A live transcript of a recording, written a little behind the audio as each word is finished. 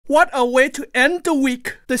What a way to end the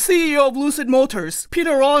week. The CEO of Lucid Motors,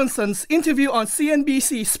 Peter Rawlinson's interview on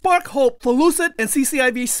CNBC sparked hope for Lucid and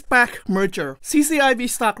CCIV SPAC merger. CCIV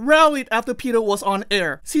stock rallied after Peter was on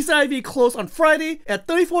air. CCIV closed on Friday at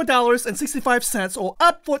 $34.65 or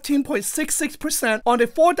up 14.66% on a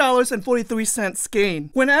 $4.43 gain.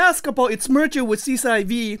 When asked about its merger with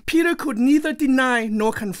CCIV, Peter could neither deny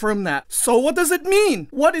nor confirm that. So what does it mean?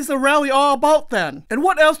 What is the rally all about then? And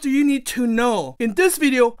what else do you need to know? In this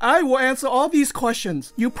video, I will answer all these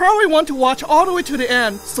questions. You probably want to watch all the way to the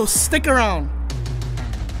end, so stick around.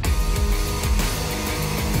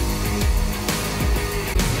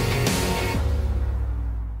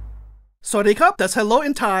 Sawadee Krap, that's hello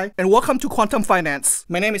in Thai, and welcome to Quantum Finance.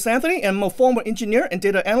 My name is Anthony, and I'm a former engineer and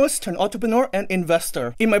data analyst turned entrepreneur and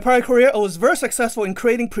investor. In my prior career, I was very successful in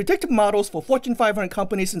creating predictive models for Fortune 500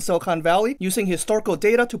 companies in Silicon Valley using historical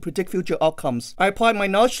data to predict future outcomes. I applied my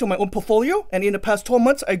knowledge to my own portfolio, and in the past 12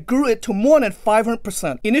 months, I grew it to more than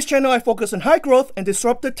 500%. In this channel, I focus on high growth and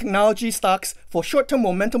disruptive technology stocks for short-term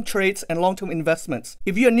momentum trades and long-term investments.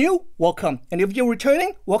 If you're new, welcome. And if you're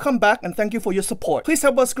returning, welcome back and thank you for your support. Please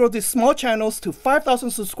help us grow this small channels to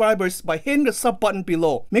 5,000 subscribers by hitting the sub button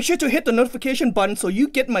below. Make sure to hit the notification button so you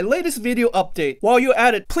get my latest video update. While you're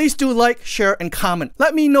at it, please do like, share, and comment.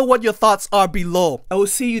 Let me know what your thoughts are below. I will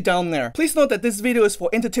see you down there. Please note that this video is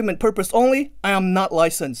for entertainment purpose only. I am not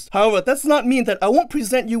licensed. However, that does not mean that I won't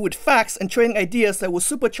present you with facts and trading ideas that will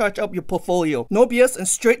supercharge up your portfolio. No BS and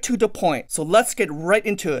straight to the point. So let's get right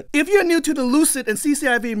into it. If you're new to the Lucid and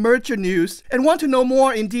CCIV merger news and want to know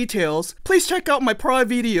more in details, please check out my prior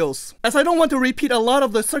videos, as I don't want to repeat a lot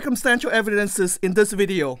of the circumstantial evidences in this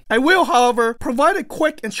video. I will, however, provide a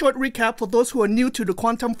quick and short recap for those who are new to the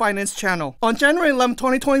Quantum Finance channel. On January 11,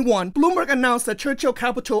 2021, Bloomberg announced that Churchill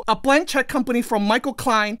Capital, a blank check company from Michael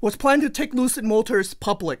Klein, was planning to take Lucid Motors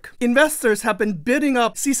public. Investors have been bidding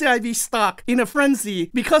up CCIV stock in a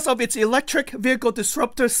frenzy because of its electric vehicle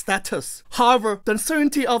disruptor status. However, the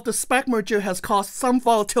uncertainty of the SPAC merger has caused some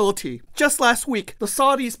volatility. Just last week, the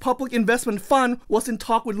Saudi's Public Investment Fund was in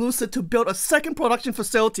talk with Lucid to build a second production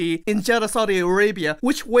facility in Jeddah, Saudi Arabia,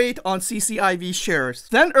 which weighed on CCIV shares.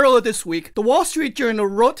 Then earlier this week, the Wall Street Journal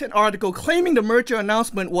wrote an article claiming the merger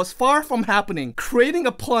announcement was far from happening, creating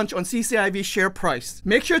a plunge on CCIV share price.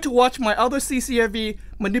 Make sure to watch my other CCIV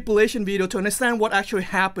manipulation video to understand what actually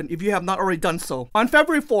happened if you have not already done so. On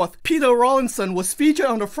February 4th, Peter Rawlinson was featured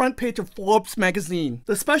on the front page of Forbes magazine.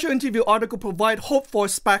 The special interview article provided hope for a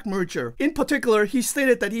SPAC merger. In particular, he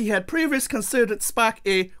stated that he had previously considered SPAC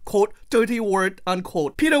a, quote, dirty word,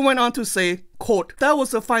 unquote. Peter went on to say, quote, that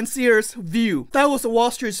was a financier's view. That was the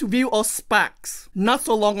Wall Street's view of SPACs not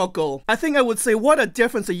so long ago. I think I would say what a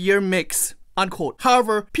difference a year makes, unquote.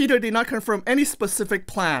 However, Peter did not confirm any specific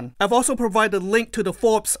plan. I've also provided a link to the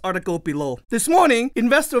Forbes article below. This morning,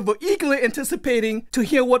 investors were eagerly anticipating to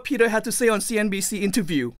hear what Peter had to say on CNBC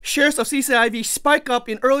interview. Shares of CCIV spike up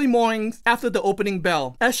in early mornings after the opening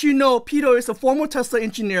bell. As you know, Peter is a former Tesla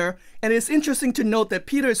engineer, and it's interesting to note that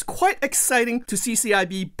Peter is quite exciting to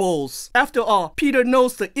CCIV bulls. After all, Peter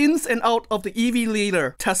knows the ins and outs of the EV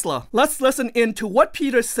leader, Tesla. Let's listen in to what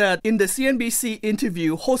Peter said in the CNBC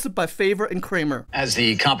interview hosted by Faber and Cramer. As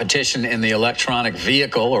the competition in the electric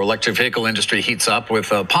vehicle industry heats up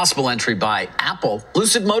with a possible entry by Apple,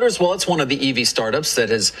 Lucid Motors, well, it's one of the EV startups that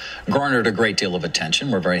has garnered a great deal of attention.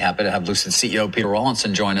 We're very happy to have Lucid CEO Peter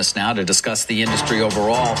Rawlinson join us now to discuss the industry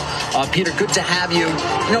overall. Peter, good to have you.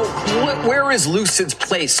 You know, where is Lucid's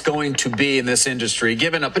place going to be in this industry,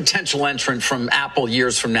 given a potential entrant from Apple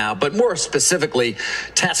years from now, but more specifically,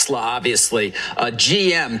 Tesla, obviously,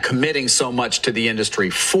 GM committing so much to the industry,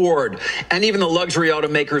 Ford, and even the luxury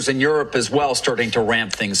automakers in Europe as well starting to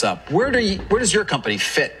ramp things up. Where does your company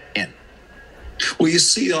fit in? Well, you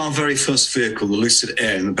see our very first vehicle, the Lucid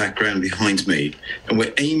Air, in the background behind me, and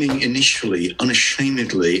we're aiming initially,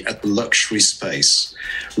 unashamedly, at the luxury space.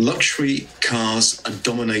 Luxury cars are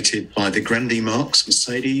dominated by the grande marques,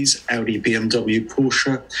 Mercedes, Audi, BMW,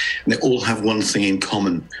 Porsche, and they all have one thing in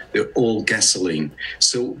common. They're all gasoline.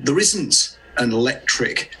 So there isn't an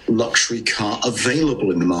electric luxury car available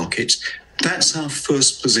in the market. That's our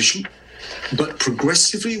first position. But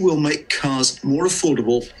progressively, we'll make cars more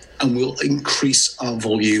affordable and we'll increase our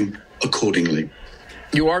volume accordingly.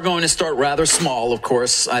 You are going to start rather small, of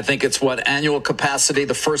course. I think it's annual capacity,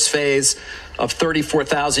 the first phase of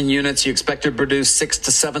 34,000 units. You expect to produce 6,000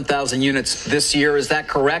 to 7,000 units this year. Is that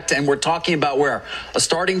correct? And we're talking about a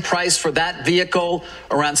starting price for that vehicle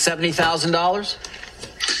around $70,000?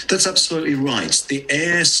 That's absolutely right. The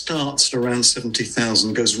Air starts at around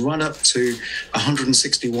 70,000, goes right up to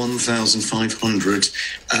 161,500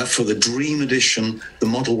 for the Dream Edition, the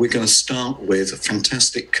model we're going to start with, a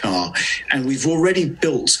fantastic car. And we've already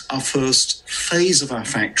built our first phase of our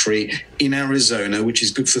factory in Arizona, which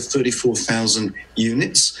is good for 34,000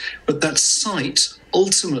 units. But that site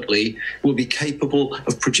ultimately will be capable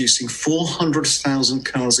of producing 400,000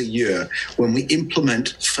 cars a year when we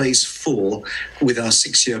implement phase 4 with our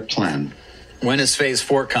 6-year plan. When is phase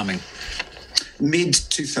 4 coming?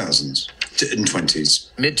 Mid-2020s.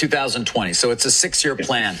 Mid-2020. So it's a 6-year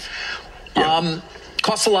plan. Yeah.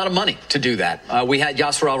 Costs a lot of money to do that. We had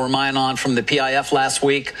Yasser Al-Rumayyan on from the PIF last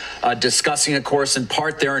week discussing, of course, in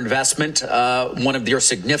part their investment, one of your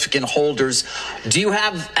significant holders. Do you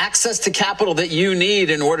have access to capital that you need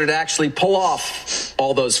in order to actually pull off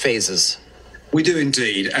all those phases? We do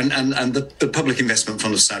indeed. And the Public Investment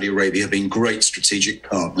Fund of Saudi Arabia have been great strategic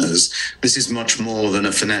partners. This is much more than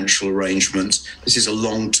a financial arrangement. This is a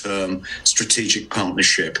long-term strategic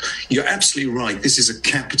partnership. You're absolutely right. This is a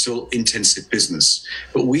capital-intensive business.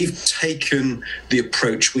 But we've taken the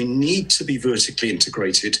approach we need to be vertically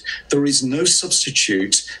integrated. There is no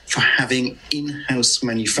substitute for having in-house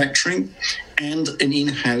manufacturing and an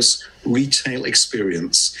in-house retail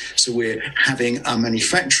experience. So we're having our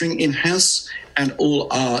manufacturing in-house and all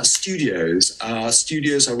our retail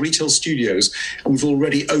studios, and we've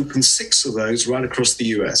already opened 6 of those right across the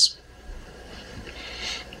US.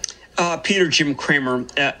 Peter, Jim Cramer,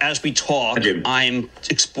 as we talk, I'm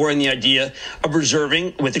exploring the idea of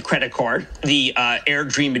reserving with a credit card the Air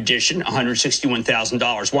Dream Edition,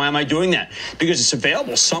 $161,000. Why am I doing that? Because it's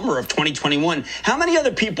available summer of 2021. How many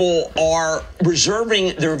other people are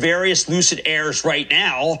reserving their various Lucid Airs right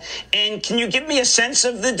now? And can you give me a sense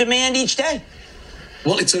of the demand each day?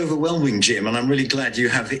 Well, it's overwhelming, Jim, and I'm really glad you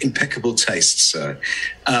have impeccable taste, sir.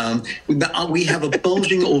 We have a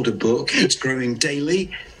bulging order book. It's growing daily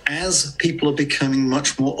as people are becoming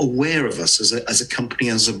much more aware of us as a company,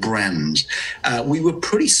 as a brand. We were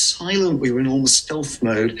pretty silent. We were in almost stealth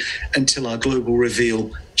mode until our global reveal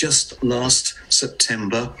just last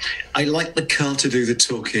September. I like the car to do the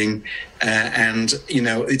talking, and, you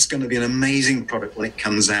know, it's going to be an amazing product when it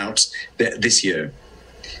comes out this year.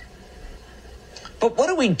 But what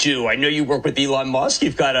do we do? I know you work with Elon Musk.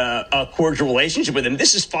 You've got a cordial relationship with him.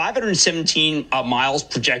 This is 517 miles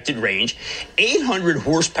projected range, 800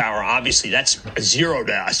 horsepower. Obviously, that's 0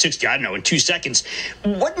 to 60. I don't know, in 2 seconds.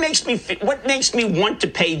 What makes me want to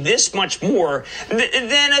pay this much more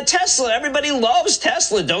than a Tesla? Everybody loves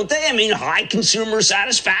Tesla, don't they? I mean, high consumer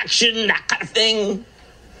satisfaction, that kind of thing.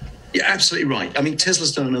 You're absolutely right. I mean,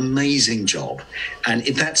 Tesla's done an amazing job, and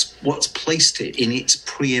that's what's placed it in its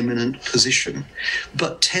preeminent position.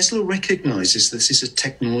 But Tesla recognizes this is a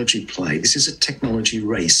technology play. This is a technology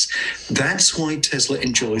race. That's why Tesla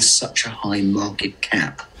enjoys such a high market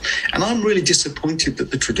cap. And I'm really disappointed that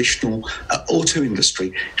the traditional auto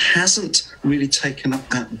industry hasn't really taken up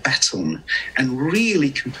that baton and really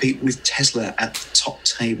compete with Tesla at the top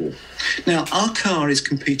table. Now, our car is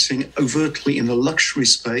competing overtly in the luxury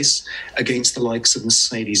space against the likes of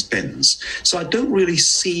Mercedes-Benz. So I don't really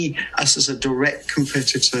see us as a direct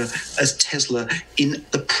competitor as Tesla in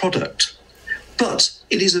the product. But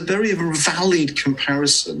it is a very valid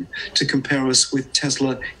comparison to compare us with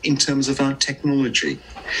Tesla in terms of our technology.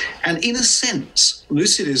 And in a sense,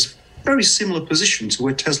 Lucid is a very similar position to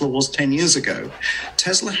where Tesla was 10 years ago.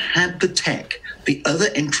 Tesla had the tech, the other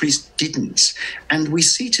entries didn't. And we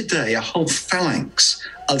see today a whole phalanx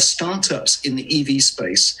of startups in the EV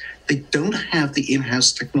space. They don't have the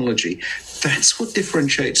in-house technology. That's what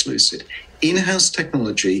differentiates Lucid. In-house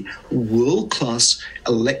technology, world-class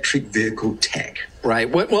electric vehicle tech. Right.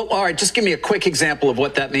 Well, all right, just give me a quick example of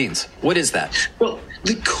what that means. What is that? Well,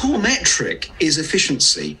 the core metric is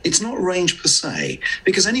efficiency. It's not range per se,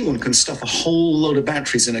 because anyone can stuff a whole load of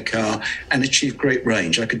batteries in a car and achieve great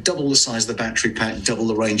range. I could double the size of the battery pack, double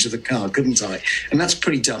the range of the car, couldn't I? And that's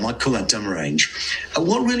pretty dumb. I'd call that dumb range.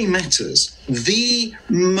 What really matters, the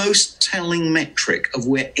most telling metric of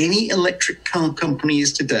where any electric car company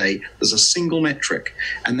is today, there's a single metric,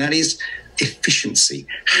 and that is efficiency.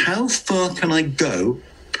 How far can I go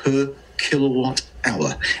per kilowatt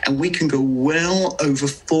hour? And we can go well over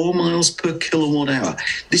 4 miles per kilowatt hour.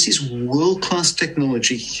 This is world-class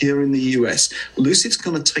technology here in the US. Lucid's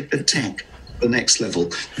going to take the tech the next level.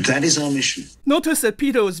 That is our mission. Notice that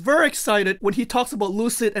Peter was very excited when he talks about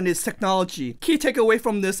Lucid and its technology. Key takeaway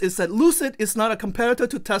from this is that Lucid is not a competitor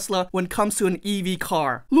to Tesla when it comes to an EV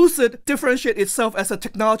car. Lucid differentiates itself as a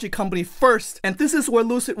technology company first, and this is where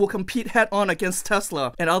Lucid will compete head-on against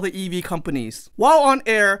Tesla and other EV companies. While on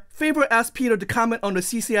air, Faber asked Peter to comment on the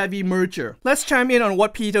CCIV merger. Let's chime in on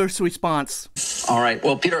what Peter's response. All right.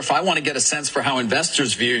 Well, Peter, if I want to get a sense for how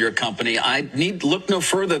investors view your company, I need to look no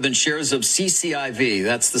further than shares of CCIV.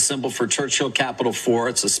 That's the symbol for Churchill Capital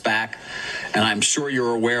Corp. It's a SPAC. And I'm sure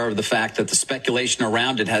you're aware of the fact that the speculation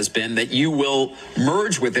around it has been that you will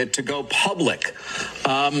merge with it to go public.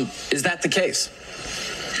 Is that the case?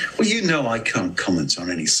 Well, you know I can't comment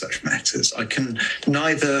on any such matters. I can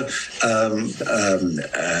neither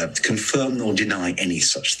confirm nor deny any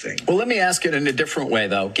such thing. Well, let me ask it in a different way,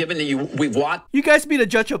 though. Given that we've watched... You guys be the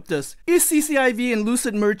judge of this. Is CCIV and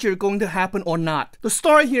Lucid merger going to happen or not? The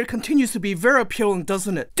story here continues to be very appealing,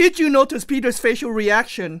 doesn't it? Did you notice Peter's facial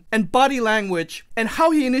reaction and body language and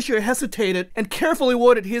how he initially hesitated and carefully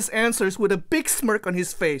worded his answers with a big smirk on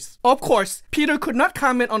his face? Of course, Peter could not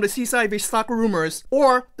comment on the CCIV stock rumors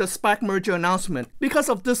or the SPAC merger announcement because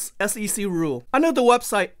of this SEC rule. Under the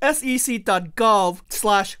website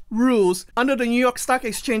sec.gov/rules, under the New York Stock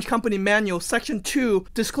Exchange Company Manual, Section 2,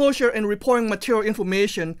 Disclosure and Reporting Material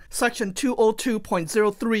Information, Section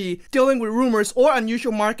 202.03, dealing with rumors or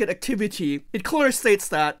unusual market activity, it clearly states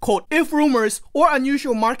that, quote, if rumors or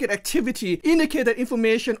unusual market activity indicate that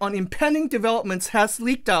information on impending developments has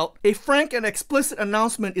leaked out, a frank and explicit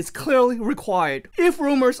announcement is clearly required. If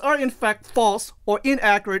rumors are in fact false or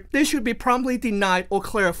inaccurate, they should be promptly denied or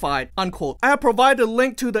clarified, unquote. I have provided a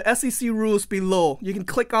link to the SEC rules below. You can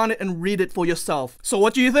click on it and read it for yourself. So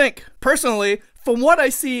what do you think? Personally, from what I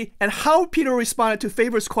see and how Peter responded to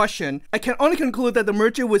Faber's question, I can only conclude that the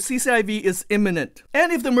merger with CCIV is imminent.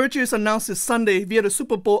 And if the merger is announced this Sunday via the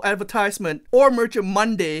Super Bowl advertisement or merger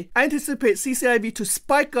Monday, I anticipate CCIV to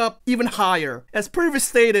spike up even higher. As previously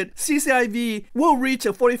stated, CCIV will reach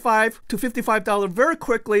a $45 to $55 very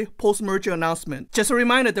quickly post-merger announcement. Just a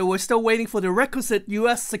reminder that we're still waiting for the requisite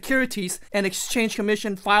US Securities and Exchange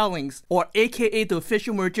Commission filings, or aka the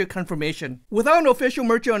official merger confirmation. Without an official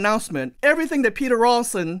merger announcement, everything that Peter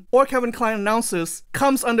Rawlinson or Kevin Klein announces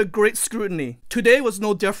comes under great scrutiny. Today was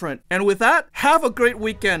no different. And with that, have a great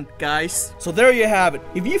weekend, guys. So there you have it.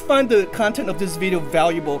 If you find the content of this video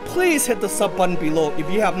valuable, please hit the sub button below if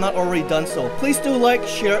you have not already done so. Please do like,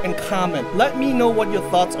 share, and comment. Let me know what your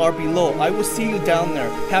thoughts are below. I will see you down there.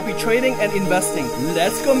 Happy trading and investing.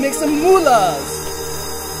 Let's go make some moolahs!